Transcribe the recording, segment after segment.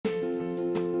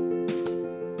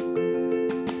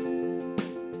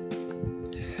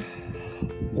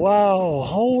Wow,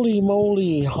 holy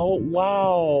moly,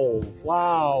 wow.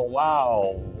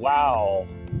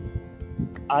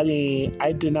 I mean,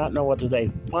 I do not know what to say.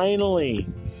 Finally,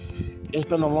 it's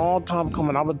been a long time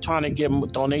coming. I've been trying to get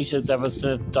donations ever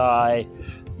since I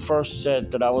first said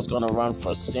that I was going to run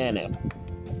for Senate.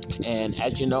 And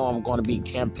as you know, I'm going to be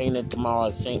campaigning tomorrow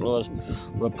at St. Louis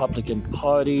Republican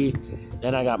Party.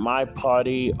 Then I got my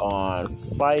party on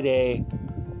Friday.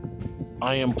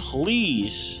 I am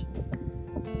pleased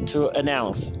to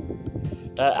announce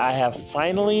that I have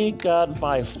finally got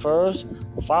my first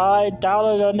 $5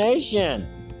 donation.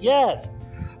 Yes,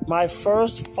 my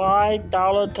first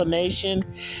 $5 donation.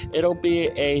 It'll be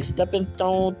a stepping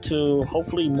stone to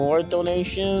hopefully more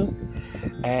donations,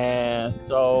 and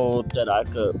so that I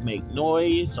could make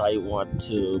noise. I want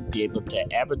to be able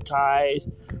to advertise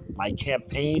my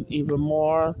campaign even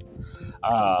more.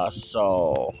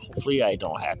 So hopefully I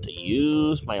don't have to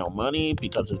use my own money,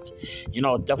 because it's,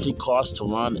 it definitely costs to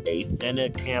run a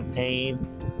Senate campaign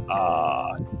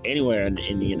anywhere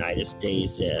in the United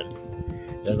States. And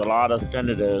there's a lot of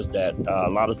senators and a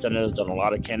lot of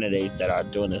candidates that are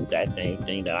doing that same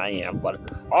thing that I am, but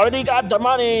already got the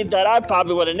money that I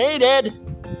probably would have needed.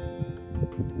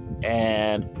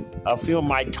 And a few of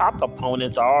my top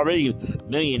opponents are already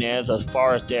millionaires as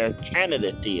far as their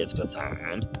candidacy is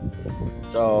concerned.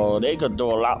 So they could do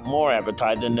a lot more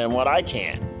advertising than what I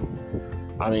can.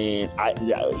 I mean,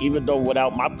 even though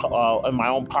without in my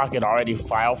own pocket, I already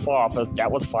filed for office, that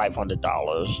was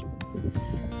 $500.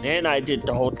 Then I did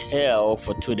the hotel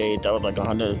for 2 days. That was like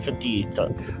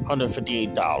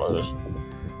 $158.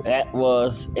 That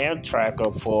was Amtrak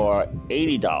for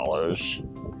 $80.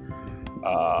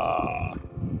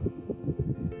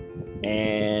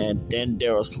 And then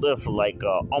there was Lyft for like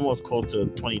almost close to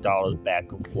 $20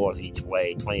 back and forth each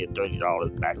way, $20 to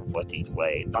 $30 back and forth each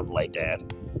way, something like that,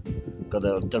 because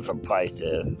there were different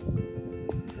prices.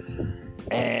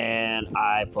 And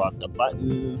I brought the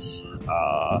buttons.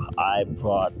 I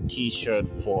brought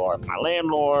T-shirts for my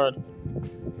landlord,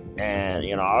 and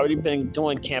I already been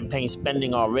doing campaign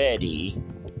spending already,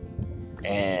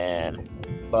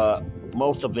 but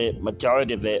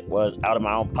majority of it was out of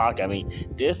my own pocket. I mean,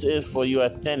 this is for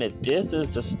U.S. Senate. This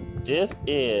is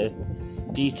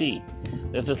D.C.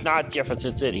 This is not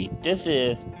Jefferson City. This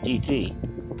is D.C.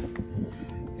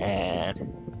 And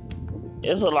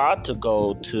it's a lot to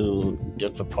go to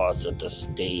different parts of the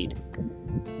state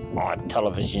on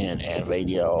television and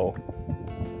radio.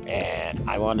 And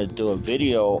I want to do a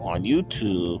video on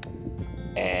YouTube,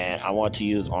 and I want to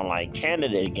use Online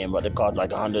Candidate again, but it costs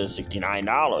like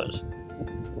 $169.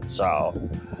 So,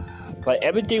 but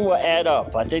everything will add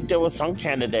up. I think there was some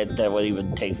candidate that would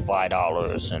even take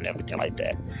 $5 and everything like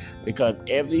that, because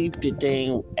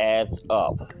everything adds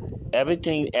up.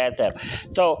 Everything adds up.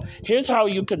 So here's how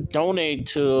you could donate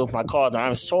to my cause. And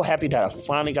I'm so happy that I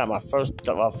finally got my first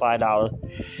 $5,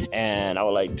 and I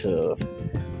would like to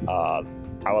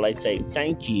say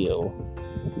thank you.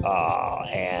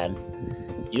 And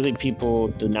usually people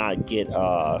do not get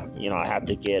have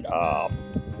to get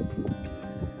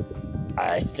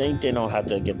I think they don't have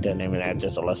to get their name and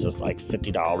address unless it's like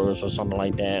 $50 or something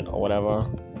like that or whatever.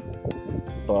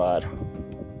 But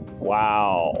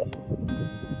wow,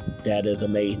 that is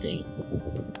amazing.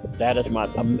 That is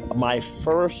my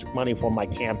first money for my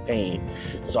campaign,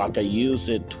 so I could use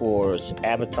it towards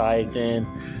advertising.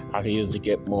 I could use it to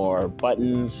get more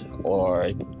buttons, or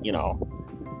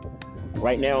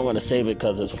right now I'm going to save it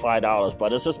because it's $5,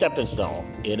 but it's a stepping stone.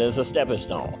 It is a stepping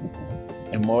stone,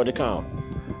 and more to come.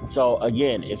 So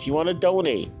again, if you want to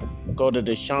donate, go to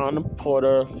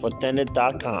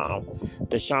DeShawnPorterForSenate.com.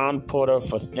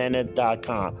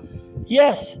 DeShawnPorterForSenate.com.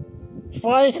 Yes,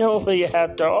 finally,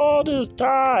 after all this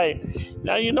time.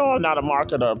 Now, I'm not a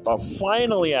marketer, but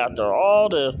finally, after all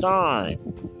this time,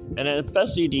 and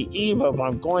especially the eve of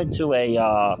I'm going to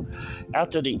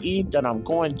after the eve that I'm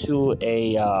going to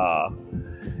a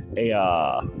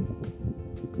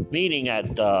meeting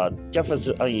at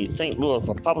St. Louis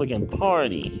Republican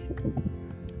Party.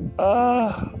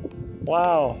 Wow.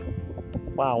 Well,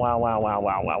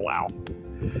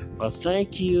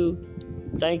 thank you.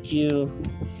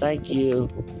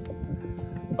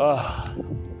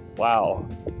 Wow.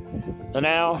 So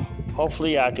now,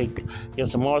 hopefully I could get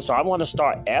some more. So I want to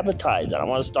start advertising. I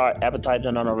want to start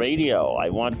advertising on the radio. I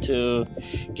want to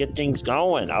get things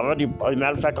going. As a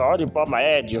matter of fact, I already bought my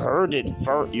ad. You heard it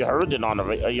on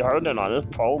this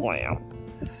program.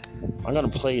 I'm gonna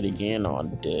play it again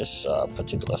on this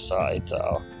particular site.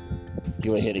 So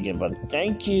you will hear it again. But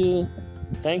thank you.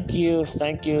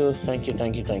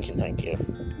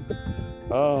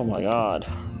 Oh my God.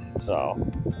 So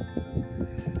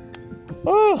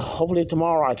Oh, hopefully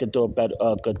tomorrow I can do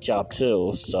a good job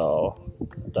too, so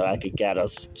that I could get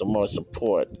us some more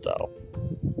support. So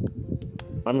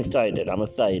I'm excited.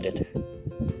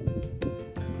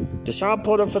 Deshaun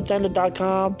Porter for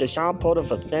Senate.com. Deshaun Porter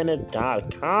for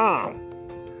Senate.com.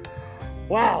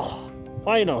 Wow,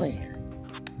 finally.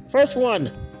 First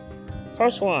one.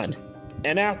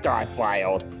 And after I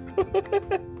filed.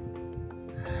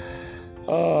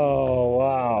 Oh,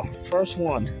 wow. First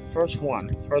one.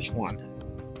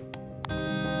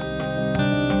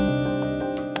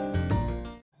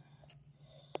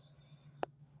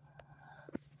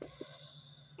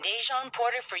 Deshaun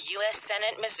Porter for U.S.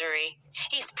 Senate, Missouri.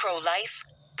 He's pro-life,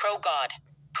 pro-God,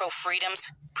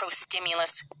 pro-freedoms,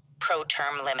 pro-stimulus,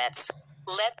 pro-term limits.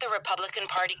 Let the Republican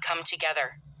Party come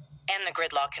together. End the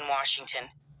gridlock in Washington.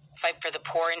 Fight for the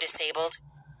poor and disabled,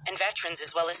 and veterans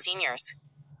as well as seniors.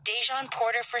 Deshaun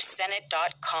Porter for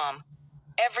Senate.com.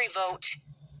 Every vote,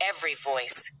 every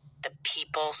voice. The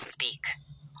people speak.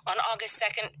 On August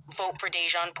 2nd, vote for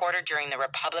Deshaun Porter during the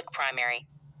Republican primary.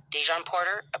 Deshaun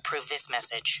Porter approved this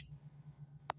message.